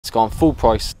It's gone full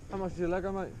price. How much is your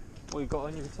Lego, mate? What you got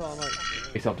on your guitar, mate?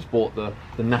 I've just bought the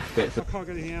naff bits. I can't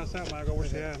get anything else out, mate. I've got to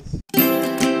wash your hands.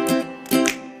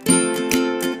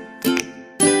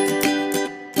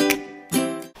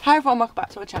 Hi everyone, welcome back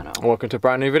to our channel. Welcome to a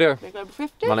brand new video. We're Global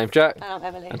Thrifting. My name's Jack. And I'm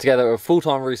Emily. And together we're a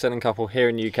full-time reselling couple here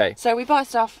in the UK. So we buy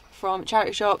stuff from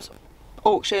charity shops,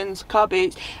 auctions,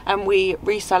 Carboot, and we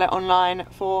resell it online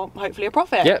for hopefully a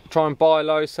profit. Yep, try and buy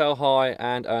low, sell high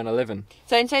and earn a living.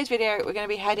 So in today's video we're going to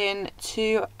be heading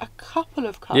to a couple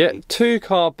of car boots. Yeah, 2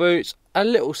 car boots, a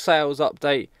little sales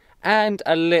update and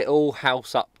a little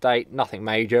house update. Nothing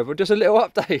major, but just a little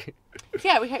update. So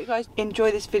yeah, we hope you guys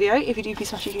enjoy this video. If you do, please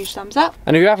smash a huge thumbs up.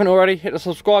 And if you haven't already, hit the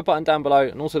subscribe button down below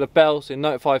and also the bell so you're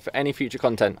notified for any future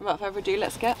content. Without further ado,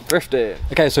 let's get thrifted.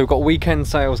 Okay, so we've got weekend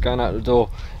sales going out the door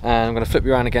and I'm going to flip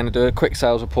you around again and do a quick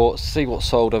sales report, see what's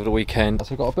sold over the weekend.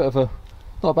 So we've got a bit of a,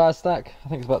 not a bad stack. I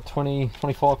think it's about 20,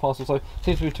 25 parcels or so.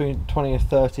 Seems to be between 20 and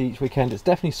 30 each weekend. It's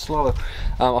definitely slower.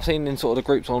 I've seen in sort of the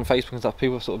groups on Facebook and stuff,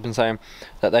 people have sort of been saying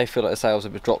that they feel like the sales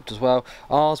have dropped as well.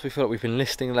 Ours, we feel like we've been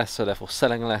listing less, so therefore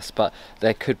selling less, but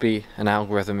there could be an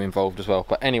algorithm involved as well.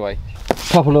 But anyway, a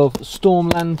couple of storm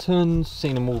lanterns,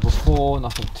 seen them all before,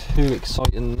 nothing too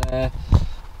exciting there.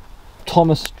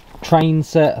 Thomas train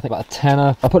set, I think about a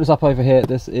tenner. I put this up over here.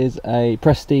 This is a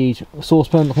prestige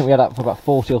saucepan. I think we had that for about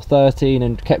 40 or 30 and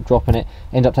then kept dropping it.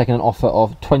 Ended up taking an offer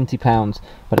of £20,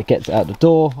 but it gets out the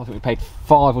door. I think we paid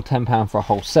 £5 or £10 for a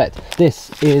whole set.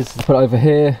 This is, put it over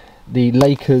here, the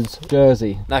Lakers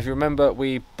jersey. Now if you remember,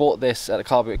 we bought this at the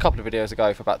Carboot a couple of videos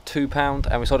ago for about £2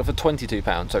 and we sold it for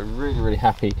 £22, so really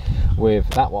happy with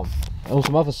that one. And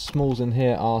some other smalls in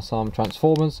here are some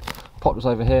Transformers. Popped this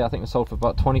over here, I think they sold for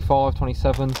about 25,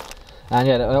 27. And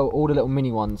yeah, all the little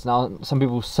mini ones. Now some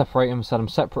people separate them, sell them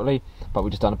separately, but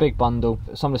we've just done a big bundle.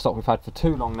 Some of the stock we've had for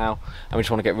too long now and we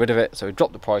just want to get rid of it, so we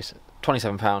dropped the price,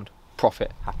 £27,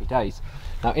 profit, happy days.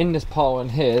 Now in this pile in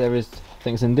here, there is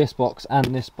things in this box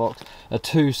and this box are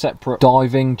 2 separate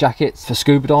diving jackets for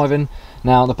scuba diving.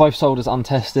 Now they're both sold as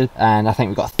untested and I think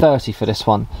we got 30 for this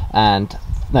one and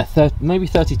no, maybe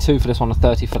 32 for this one or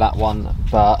 30 for that one,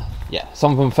 but yeah,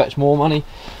 some of them fetch more money.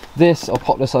 This, I'll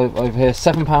pop this over here,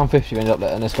 £7.50 we ended up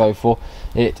letting this go for.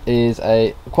 It is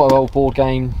quite an old board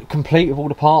game, complete with all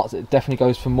the parts. It definitely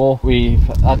goes for more. We've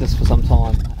had this for some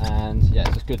time and yeah,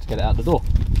 it's just good to get it out the door.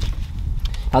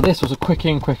 Now this was a quick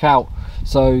in, quick out.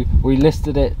 So we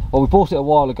listed it, well we bought it a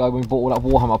while ago when we bought all that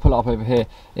Warhammer. I'll pull it up over here.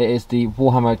 It is the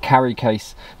Warhammer carry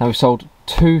case. Now we've sold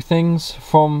 2 things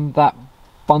from that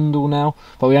bundle now,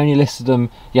 but we only listed them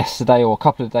yesterday or a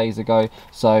couple of days ago.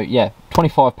 So yeah,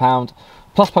 £25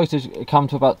 plus postage. It come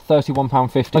to about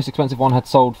 £31.50. Most expensive one had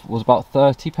sold was about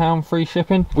 £30 free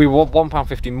shipping. We were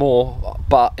 £1.50 more,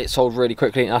 but it sold really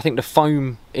quickly and I think the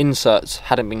foam inserts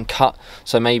hadn't been cut,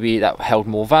 so maybe that held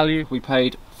more value. We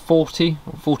paid 40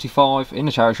 or 45 in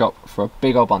the charity shop for a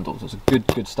big old bundle, so it's a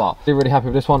good start. Really happy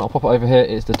with this one. I'll pop it over here.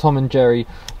 It's the Tom and Jerry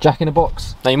Jack in a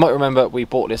Box. Now you might remember we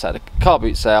bought this at a car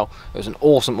boot sale. It was an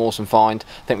awesome find.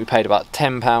 I think we paid about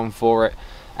 £10 for it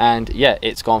and yeah,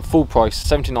 it's gone full price,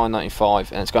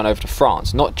 £79.95, and it's gone over to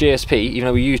France, not GSP. Even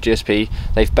though we use GSP,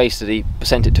 they've basically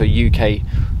sent it to a UK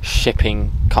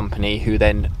shipping company who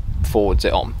then forwards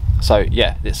it on. So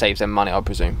yeah, it saves them money, I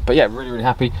presume. But yeah, really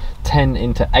happy. 10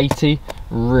 into 80,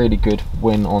 really good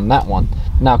win on that one.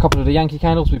 Now a couple of the Yankee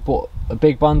candles, we bought a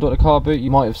big bundle at the car boot,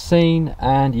 you might have seen,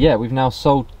 and yeah, we've now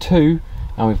sold 2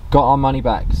 and we've got our money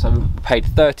back. So we paid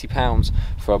 £30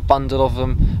 for a bundle of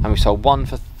them and we sold 1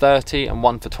 for 30 and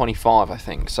 1 for 25, I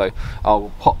think. So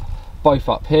I'll pop both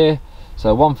up here.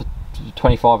 So 1 for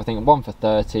 25 I think and 1 for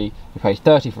 30. We paid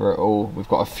 30 for it all. We've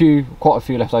got quite a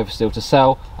few left over still to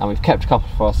sell and we've kept a couple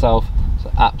for ourselves,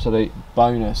 so absolute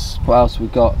bonus. What else we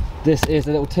got? This is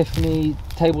a little Tiffany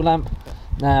table lamp.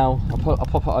 Now I'll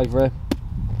pop it over here.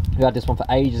 We had this one for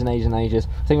ages and ages.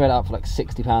 I think we had it up for like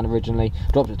 £60 originally,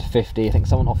 dropped it to 50. I think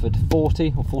someone offered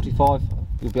 40 or 45.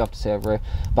 You'll be able to see over here.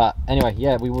 But anyway,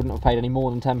 yeah, we wouldn't have paid any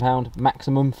more than £10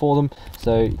 maximum for them.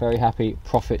 So very happy.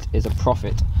 Profit is a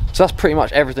profit. So that's pretty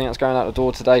much everything that's going out the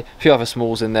door today. A few other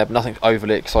smalls in there, but nothing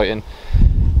overly exciting.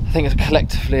 I think it's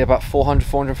collectively about £400,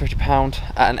 £450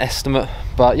 at an estimate.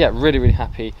 But yeah, really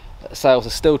happy. Sales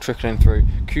are still trickling through.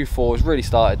 Q4 has really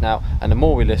started now, and the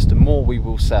more we list, the more we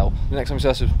will sell. The next time we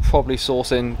sell is probably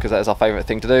sourcing, because that is our favourite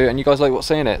thing to do, and you guys like what's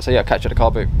seeing it. So yeah, catch you at the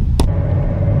car boot.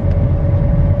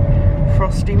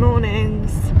 frosty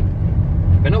mornings.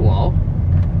 Been a while.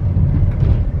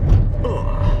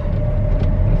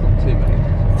 Not too many.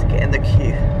 Let's get in the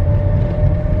queue.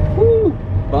 Woo!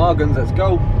 Bargains, let's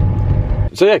go.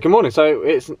 So yeah, good morning. So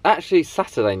it's actually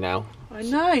Saturday now. I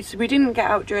know, so we didn't get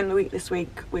out during the week this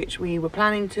week, which we were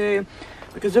planning to.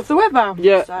 because of the weather.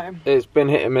 Yeah, so. it's been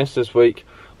hit and miss this week.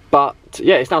 But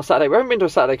yeah, it's now Saturday. We haven't been to a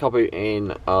Saturday car boot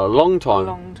in a long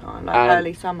time. Like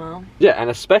early summer. Yeah, and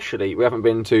especially we haven't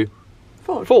been to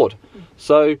Ford.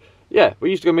 So yeah, we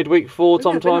used to go midweek Ford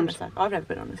sometimes. I've never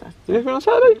been on a Saturday. You've never been on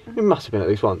Saturday? You must have been at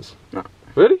least once. No.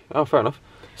 Really? Oh, fair enough.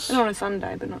 Been on a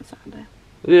Sunday, but not Saturday.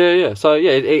 Yeah. So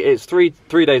yeah, it's three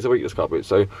days a week this car boot.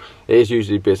 So it is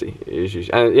usually busy. It is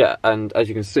usually, and yeah, and as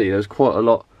you can see, there's quite a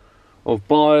lot of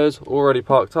buyers already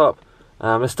parked up.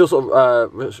 There's still sort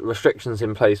of restrictions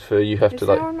in place for you have to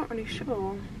like. I'm not really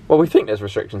sure. Well, we think there's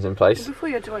restrictions in place. Before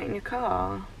you had to wait in your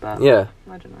car, but yeah,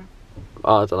 I don't know.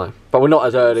 I don't know, but we're not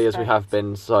as early as we have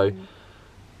been. So,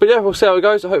 but yeah, we'll see how it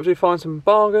goes. So hopefully find some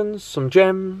bargains, some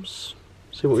gems.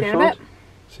 See what we See you in a find. bit.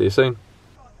 See you soon.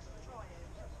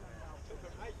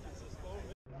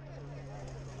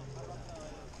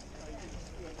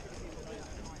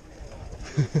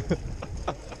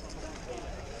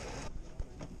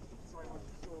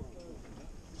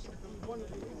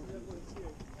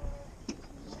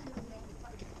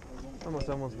 How much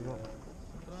that one's got?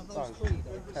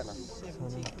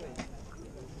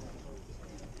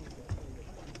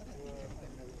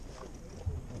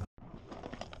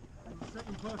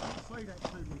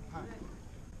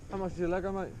 How much is your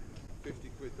Lego, mate? 50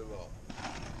 quid a lot.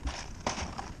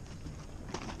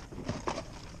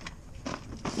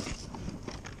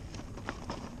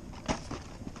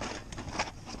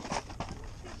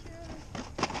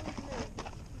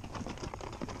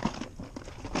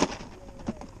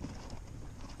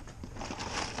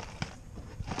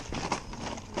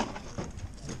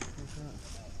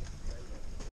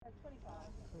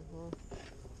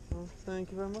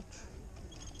 Thank you very much.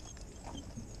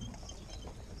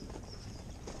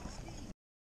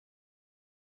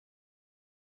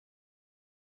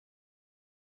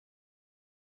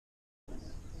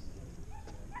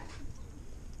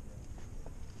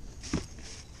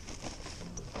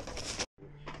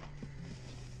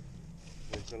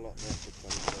 There's a lot there for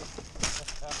 20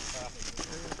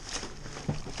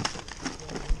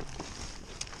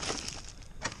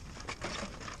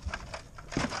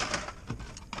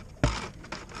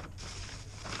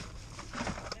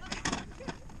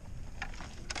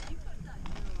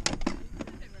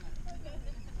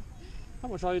 How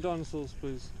much are your dinosaurs,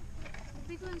 please? The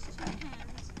big one's £2.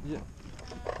 Yeah,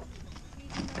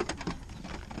 Medium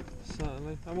one's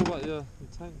certainly. And what about your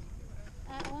tank?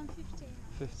 £1.15.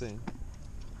 15.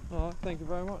 Alright, thank you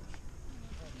very much.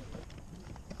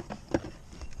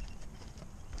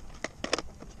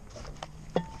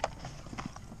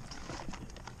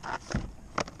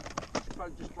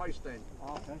 display stand.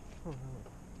 Oh, okay.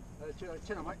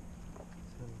 Tenner, mate.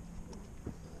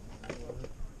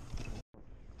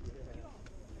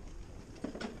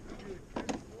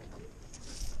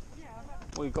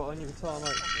 What you got on your guitar,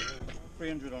 mate?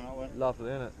 300 on that one.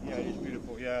 Lovely, isn't it? Yeah, it is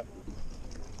beautiful, yeah.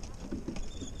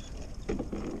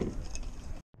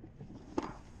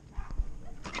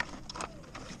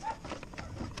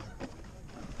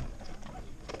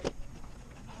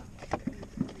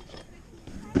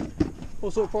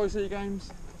 What sort of price are your games?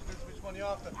 Which one are you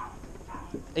after?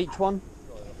 Each one?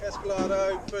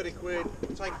 Escalado, 30 quid.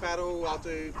 Tank paddle, I'll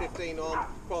do 15 on.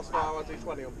 Crossfire, I'll do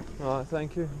 20 on. Alright,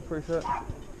 thank you. Appreciate it.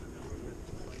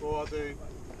 Or I'll do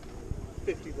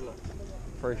 50 the lot.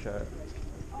 Appreciate it.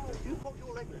 You pop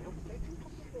your leg now.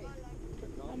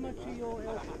 How much are your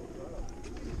elbow?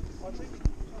 I think.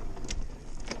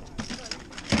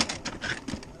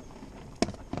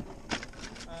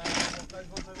 Those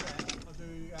ones over there, I'll do.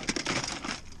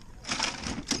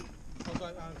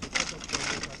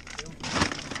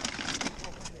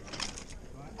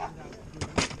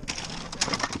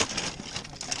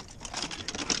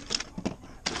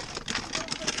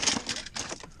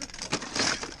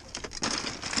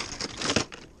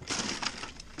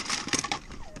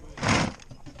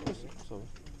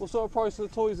 What sort of price are the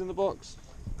toys in the box?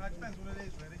 It depends what it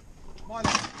is, really.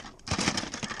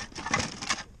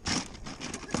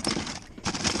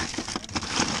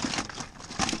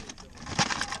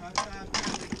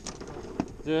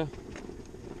 Yeah.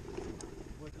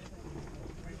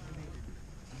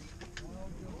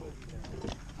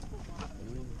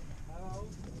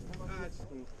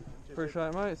 Appreciate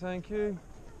it, mate. Thank you.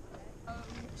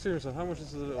 Seriously, how much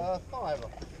is it? Fiver.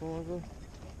 Fiver.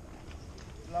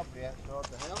 Lovely outside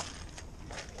the house.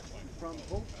 Front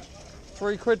book.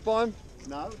 £3 by him?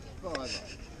 No, fiver.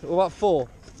 What about 4?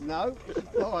 No,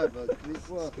 fiver. It's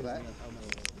worth that.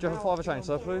 Do you have a £5 change,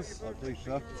 sir, please? I do,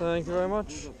 sir. Thank you very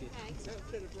much.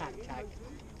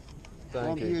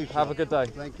 Thank you. Have a good day.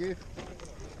 Thank you.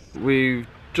 We've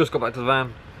just got back to the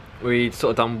van. We've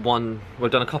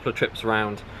done a couple of trips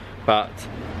around but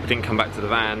we didn't come back to the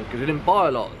van because we didn't buy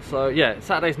a lot. So yeah,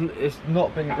 Saturday's it's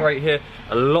not been great here.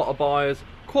 A lot of buyers,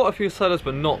 quite a few sellers,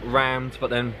 but not rammed. But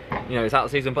then, you know, it's out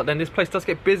of season. But then this place does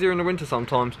get busier in the winter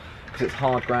sometimes because it's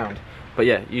hard ground. But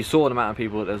yeah, you saw the amount of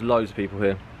people. There's loads of people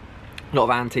here. A lot of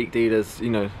antique dealers. You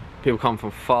know, people come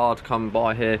from far to come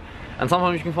buy here. And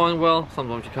sometimes you can find well,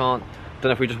 sometimes you can't. Don't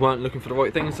know if we just weren't looking for the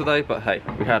right things today, but hey,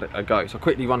 we had a go. So I'll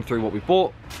quickly run through what we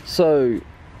bought. So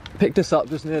picked this up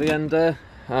just near the end there.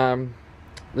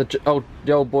 The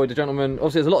old boy, the gentleman,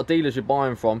 obviously there's a lot of dealers you're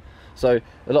buying from, so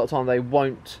a lot of time they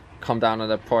won't come down on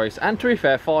their price. And to be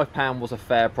fair, £5 was a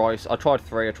fair price. I tried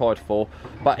 3, I tried 4,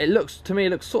 but it looks, to me,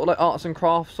 it looks sort of like arts and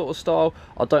crafts sort of style.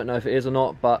 I don't know if it is or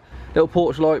not, but little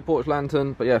porch light, porch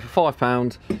lantern. But yeah, for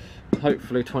 £5,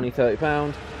 hopefully 20,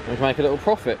 £30, we can make a little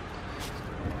profit.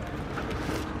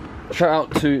 Shout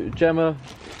out to Gemma,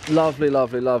 lovely,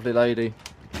 lovely, lovely lady,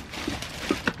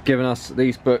 giving us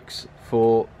these books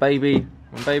for baby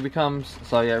when baby comes.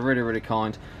 So yeah, really, really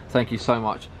kind. Thank you so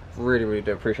much. Really, really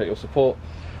do appreciate your support.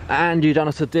 And you done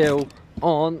us a deal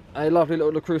on a lovely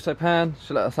little Le Creuset pan.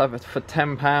 She let us have it for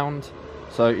 £10.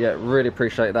 So yeah, really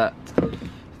appreciate that.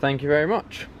 Thank you very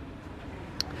much.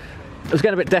 I was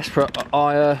getting a bit desperate.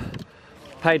 I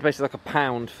paid basically like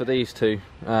 £1 for these two.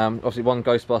 Obviously one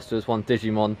Ghostbusters, one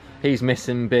Digimon. He's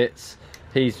missing bits.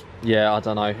 He's, yeah, I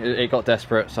don't know. It got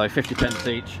desperate, so 50p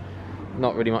each.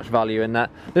 Not really much value in that.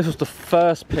 This was the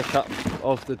first pickup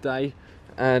of the day,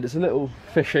 and it's a little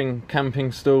fishing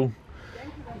camping stool.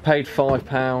 Paid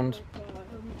 £5.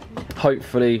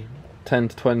 Hopefully 10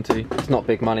 to 20. It's not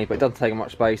big money, but it doesn't take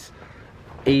much space.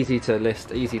 Easy to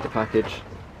list, easy to package.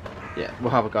 Yeah, we'll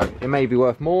have a go. It may be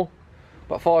worth more,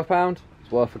 but £5,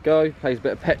 it's worth a go. Pays a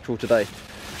bit of petrol today.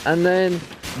 And then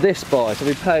this buy, so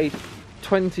we paid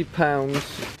 £20.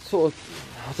 Sort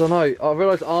of, I don't know. I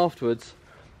realised afterwards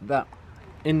that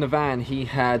in the van he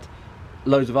had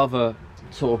loads of other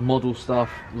sort of model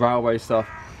stuff, railway stuff,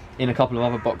 in a couple of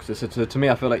other boxes. So to me,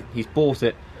 I feel like he's bought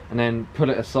it and then put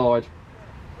it aside,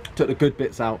 took the good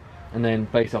bits out, and then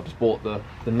basically I've just bought the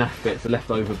naff bits, the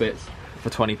leftover bits, for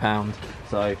 £20.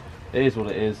 So it is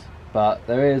what it is. But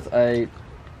there is a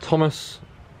Thomas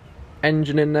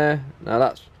engine in there. Now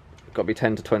that's got to be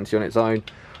 10 to 20 on its own.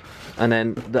 And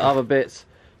then the other bits,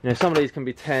 you know, some of these can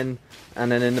be 10,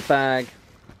 and then in the bag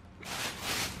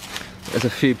there's a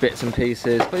few bits and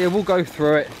pieces. But yeah, we'll go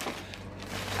through it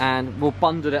and we'll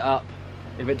bundle it up.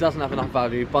 If it doesn't have enough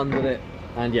value, bundle it.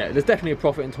 And yeah, there's definitely a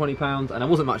profit in £20, and there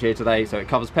wasn't much here today, so it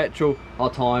covers petrol, our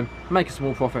time, make a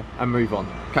small profit and move on.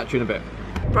 Catch you in a bit.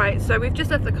 Right, so we've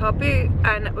just left the car boot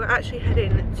and we're actually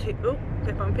heading to, oh,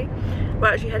 bit bumpy. We're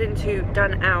actually heading to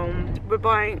Dan Elm.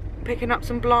 We're picking up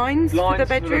some blinds for the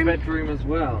bedroom. For the bedroom as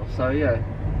well, so yeah.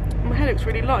 My hair looks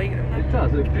really light. It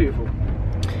does, it looks beautiful.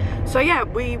 So yeah,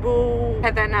 we will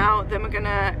head there now, then we're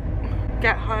gonna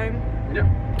get home. Yep.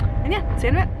 And yeah, see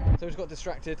you in a bit. So we just got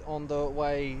distracted on the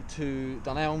way to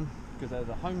Dunelm because there's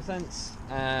a home sense,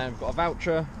 and we've got a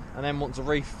voucher, and then wants a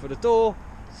wreath for the door.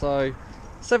 So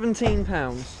 £17,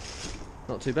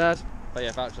 not too bad. But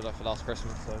yeah, voucher for last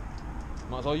Christmas, so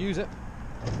might as well use it.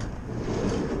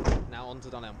 Now on to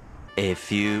Dunelm. A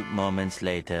few moments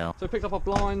later. So we picked up our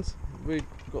blinds. We've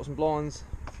got some blinds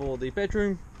for the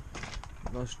bedroom.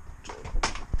 Nice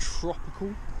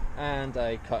tropical, and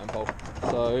a curtain pole.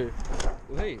 So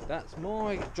hey, that's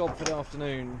my job for the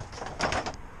afternoon.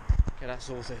 Get that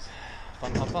sorted.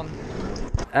 Fun, fun, fun.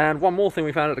 And one more thing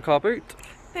we found at the car boot.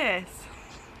 This.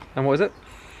 And what is it?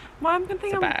 Well, I'm thinking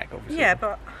it's a bag, obviously. Yeah,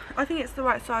 but I think it's the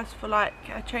right size for like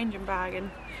a changing bag,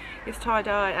 and it's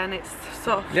tie-dye and it's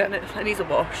soft, yeah. And it needs a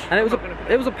wash. And it was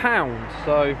 £1,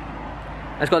 so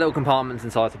it's got little compartments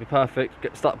inside, so it'll be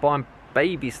perfect. Start buying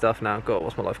baby stuff now. God,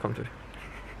 what's my life come to?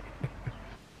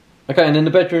 Okay, and in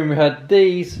the bedroom we had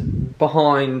these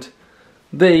behind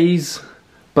these,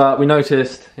 but we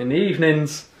noticed in the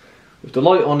evenings, with the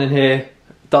light on in here,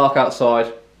 dark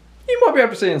outside, you might be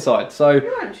able to see inside. So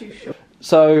You aren't too sure.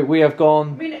 So we have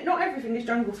gone. I mean, not everything is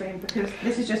jungle themed, because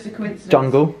this is just a coincidence.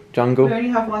 Jungle. We only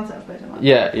have one set of bed.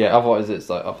 Yeah, yeah. Otherwise, it's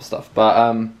like other stuff.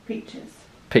 But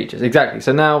peaches, exactly.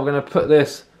 So now we're going to put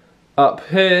this up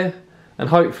here, and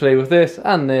hopefully with this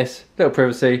and this little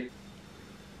privacy.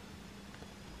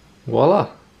 Voila,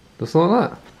 just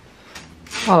like that.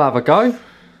 I'll have a go.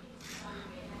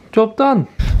 Job done.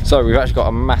 So we've actually got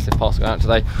a massive parcel going out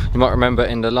today. You might remember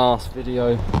in the last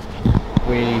video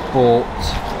we bought,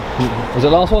 was it the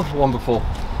last one? One before.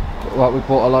 Right, we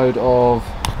bought a load of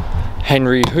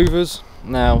Henry Hoovers.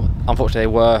 Now, unfortunately, they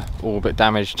were all a bit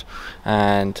damaged,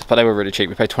 but they were really cheap.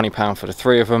 We paid £20 for the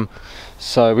 3 of them.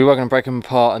 So we were going to break them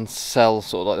apart and sell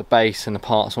sort of like the base and the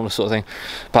parts, all this sort of thing.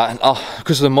 But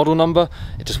because of the model number,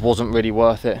 it just wasn't really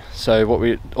worth it. So what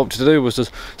we opted to do was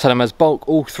just sell them as bulk,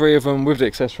 all 3 of them with the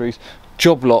accessories,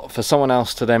 job lot for someone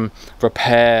else to then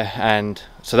repair, and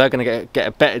so they're going to get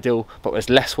a better deal, but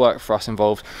there's less work for us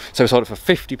involved. So we sold it for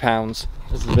 £50.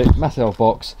 This is a big massive old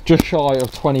box, just shy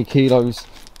of 20 kilos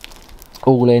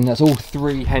all in. That's all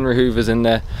 3 Henry Hoovers in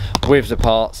there with the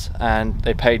parts, and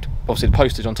they paid obviously the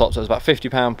postage on top, so it was about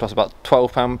 £50 plus about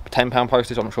 £12, £10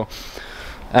 postage, I'm not sure.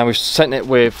 And we've sent it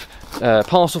with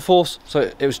parcel force,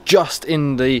 so it was just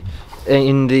in the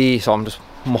so I'm just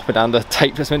mopping down the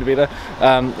tape that's meant to be there.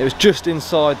 It was just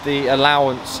inside the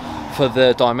allowance for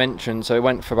the dimension, so it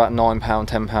went for about £9,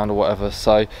 £10 or whatever.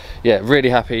 So yeah, really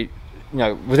happy. You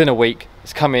know, within a week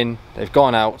it's come in, they've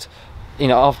gone out. You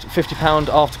know, after £50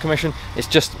 after commission, it's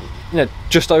just, you know,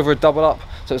 just over a double up,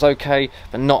 so it's okay,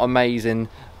 but not amazing.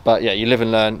 But yeah, you live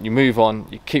and learn, you move on,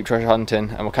 you keep treasure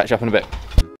hunting, and we'll catch you up in a bit.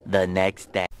 The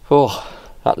next day. Oh,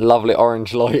 that lovely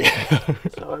orange light.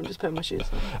 So I'm just putting my shoes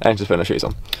on. And just putting my shoes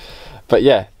on. But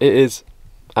yeah, it is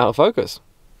out of focus.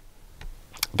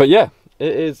 But yeah,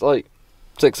 it is like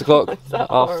 6 o'clock,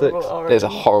 half 6. It's a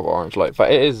horrible orange light,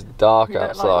 but it is dark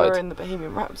outside. Like we're in the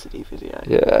Bohemian Rhapsody video.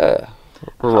 Yeah,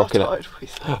 we're rocking it.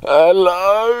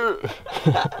 Hello.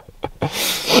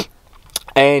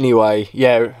 Anyway,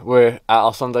 yeah, we're at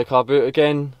our Sunday car boot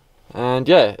again, and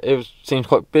yeah, seems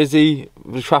quite busy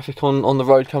with traffic on the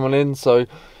road coming in. So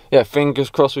yeah, fingers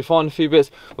crossed we find a few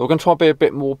bits. But we're going to try and be a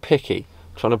bit more picky,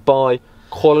 trying to buy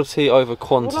quality over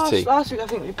quantity. Well, last week I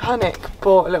think we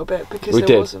bought a little bit because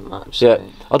there wasn't much. Yeah, so.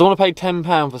 I don't want to pay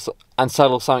 £10 and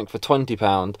sell something for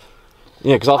 £20.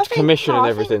 Yeah, because after commission and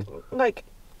everything. Like,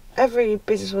 every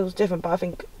business model's different, but I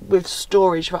think with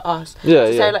storage for us,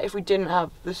 say like if we didn't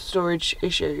have the storage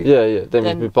issue, then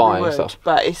we'd be buying stuff.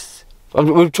 But it's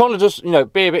we're trying to just, you know,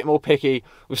 be a bit more picky.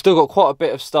 We've still got quite a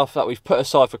bit of stuff that we've put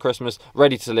aside for Christmas,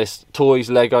 ready to list: toys,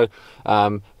 Lego,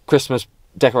 Christmas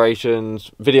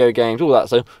decorations, video games, all that.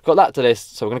 So got that to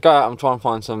list. So we're gonna go out and try and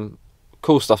find some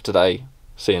cool stuff today.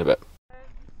 See you in a bit.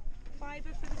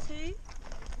 Fibre for the 2.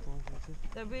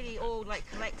 They're really all like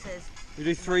collectors. We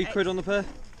do £3 on the pair?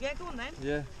 Yeah, go on then.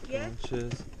 Yeah. Yeah.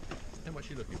 Cheers. How much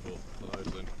are you looking for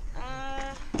those then?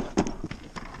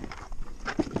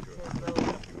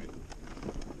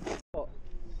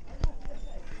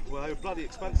 Well, they were bloody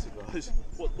expensive those.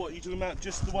 What are you talking about?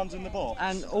 Just the ones in the box?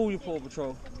 And all your Paw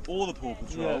Patrol. All the Paw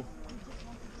Patrol? Yeah.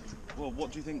 Well,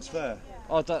 what do you think's fair?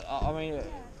 I mean,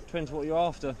 it depends what you're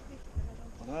after.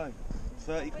 I don't know.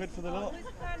 30 quid for the lot? I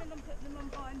was planning on putting them on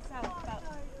buy and sell for about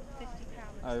 £50.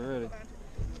 Oh, really?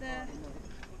 The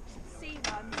C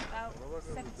one's about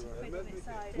 70 quid on its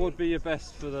side. What would be your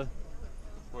best for the...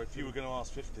 Well, if you were going to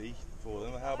ask 50 for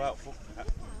them, how about...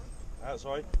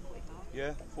 sorry?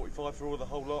 Yeah, 45 for all the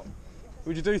whole lot?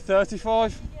 Would you do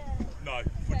 35? No,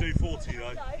 if we do 40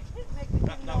 though.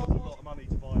 That was a lot of money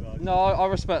to buy those. No, I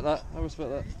respect that.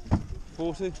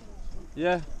 40?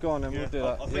 Yeah, go on then, we'll do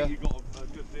that. I think you got a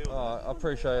good deal. Alright, I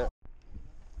appreciate it.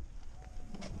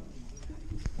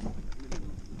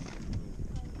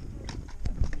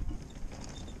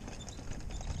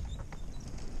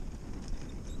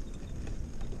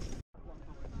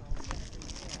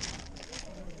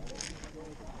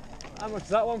 How much is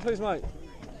that one, please, mate?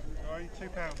 Sorry,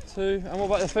 £2. 2. And what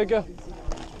about the figure?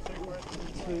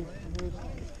 2.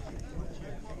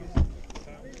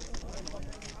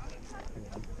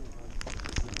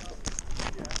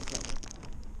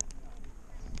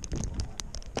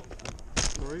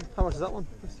 Sorry? How much is that one?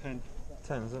 10.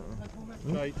 10, is it?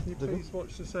 Okay, can you please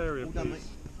watch this area, please?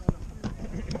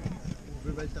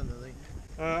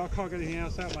 I can't get anything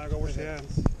else out, mate. I've got to wash the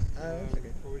hands. Okay.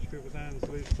 Wash people's hands,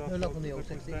 leave stuff. No luck on the old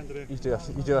 60. You do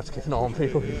have to keep an eye on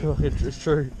people. It's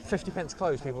true. 50p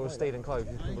clothes, people were stealing clothes.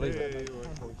 You can believe it.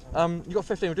 You got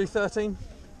 15. We'll do 13.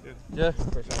 Yeah. Yeah.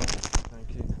 Appreciate it.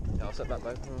 Thank you. Yeah, I'll set that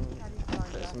back.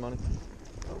 Get some money.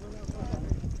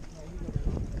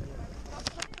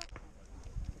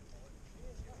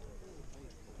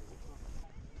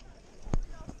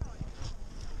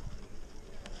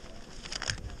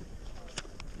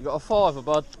 You got a £5,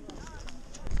 bud?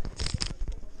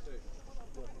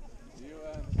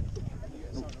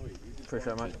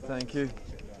 Appreciate it, mate. Thank you.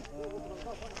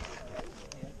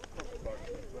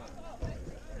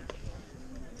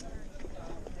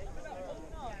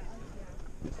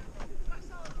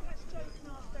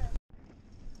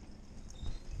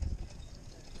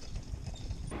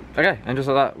 Okay, and just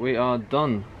like that, we are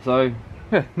done. So,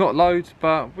 yeah, not loads,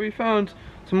 but we found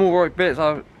some all right bits.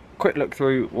 quick look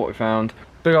through what we found.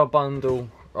 Big old bundle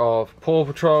of Paw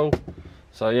Patrol.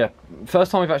 So yeah,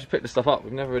 first time we've actually picked this stuff up.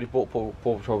 We've never really bought Paw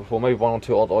Patrol before, maybe 1 or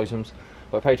 2 odd items.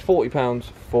 But I paid £40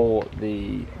 for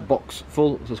the box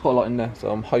full, so there's quite a lot in there.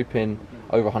 So I'm hoping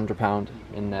over £100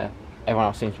 in there. Everyone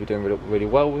else seems to be doing really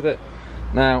well with it.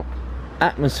 Now,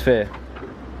 Atmosphere,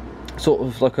 sort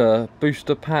of like a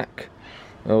booster pack,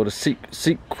 or the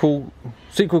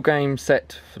sequel game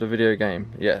set for the video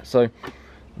game. Yeah, so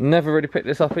never really picked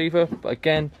this up either, but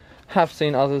again, have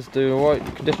seen others do alright.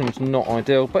 The condition's not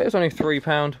ideal, but it's only £3.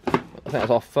 I think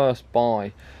that's our first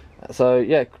buy. So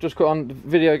yeah, just got on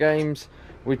video games.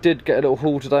 We did get a little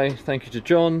haul today, thank you to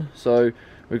John. So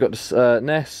we got this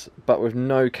NES, but with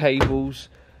no cables.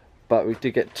 But we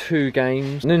did get 2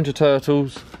 games: Ninja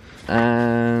Turtles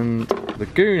and the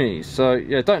Goonies. So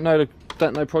yeah, don't know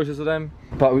prices of them,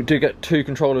 but we do get 2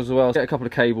 controllers as well. Get a couple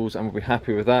of cables and we'll be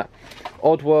happy with that.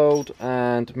 Oddworld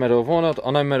and Medal of Honor.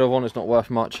 I know Medal of Honor is not worth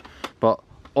much, but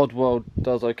Oddworld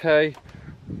does okay.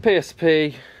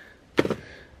 PSP,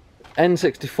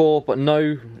 N64, but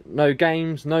no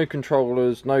games, no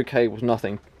controllers, no cables,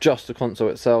 nothing. Just the console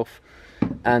itself,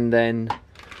 and then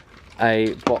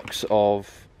a box of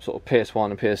sort of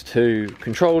PS1 and PS2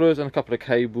 controllers and a couple of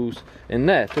cables in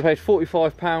there. So we paid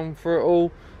 £45 for it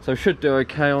all, so should do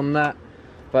okay on that.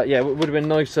 But yeah, it would have been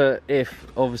nicer if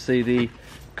obviously the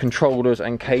controllers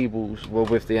and cables were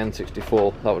with the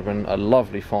N64. That would have been a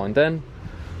lovely find then.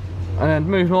 And then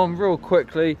moving on real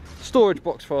quickly, storage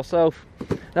box for ourselves.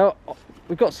 Now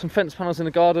we've got some fence panels in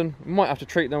the garden. We might have to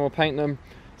treat them or paint them,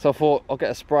 so I thought I'll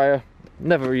get a sprayer.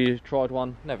 Never really tried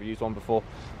one, never used one before,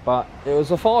 but it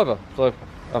was a £5, so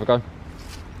have a go.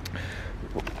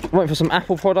 Went for some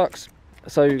Apple products.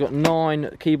 So you've got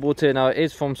 9 keyboards here. Now it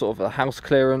is from sort of a house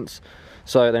clearance,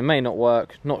 so they may not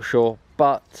work, not sure,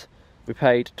 but we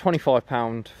paid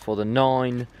 £25 for the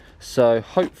 9, so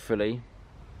hopefully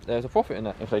there's a profit in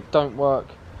that. If they don't work,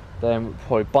 then we'll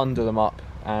probably bundle them up,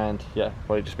 and yeah,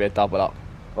 probably just be a double up.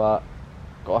 But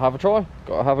gotta have a try,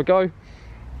 gotta have a go.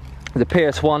 The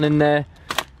PS1 in there,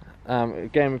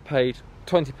 again we paid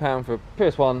 £20 for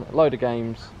PS1, a load of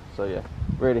games, so yeah,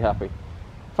 really happy.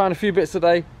 Found a few bits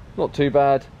today, not too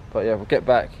bad, but yeah, we'll get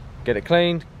back, get it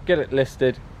cleaned, get it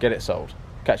listed, get it sold.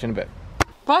 Catch you in a bit.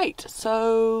 Right,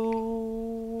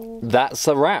 so that's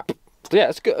a wrap. Yeah,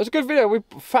 it's good. It's a good video. We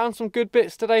found some good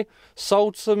bits today,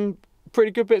 sold some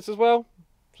pretty good bits as well.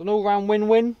 It's an all-round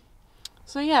win-win.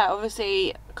 So yeah,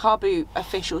 obviously Carboot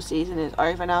official season is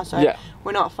over now, so yeah,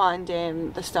 we're not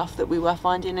finding the stuff that we were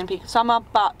finding in peak summer,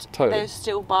 but there's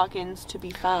still bargains to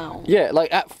be found. Yeah,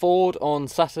 like at Ford on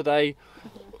Saturday,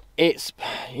 it's,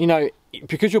 you know,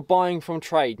 because you're buying from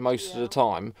trade most of the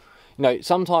time, you know,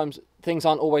 sometimes things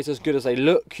aren't always as good as they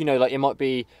look. You know, like it might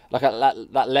be like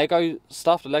that Lego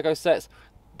stuff, the Lego sets.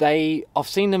 I've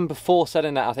seen them before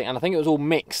selling that, I think, and I think it was all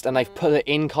mixed, and they've put it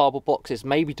in cardboard boxes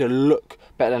maybe to look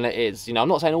better than it is. You know, I'm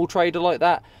not saying all trade are like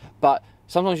that, but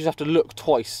sometimes you just have to look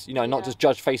twice, you know, not just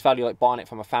judge face value like buying it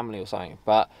from a family or something.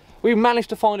 But we managed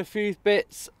to find a few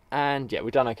bits, and yeah,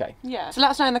 we've done okay. Yeah, so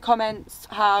let us know in the comments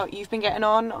how you've been getting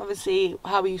on. Obviously,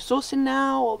 how are you sourcing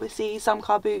now? Obviously, some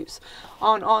car boots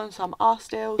aren't on, some are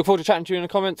still. Look forward to chatting to you in the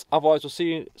comments. Otherwise, we'll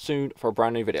see you soon for a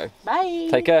brand new video. Bye.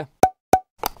 Take care.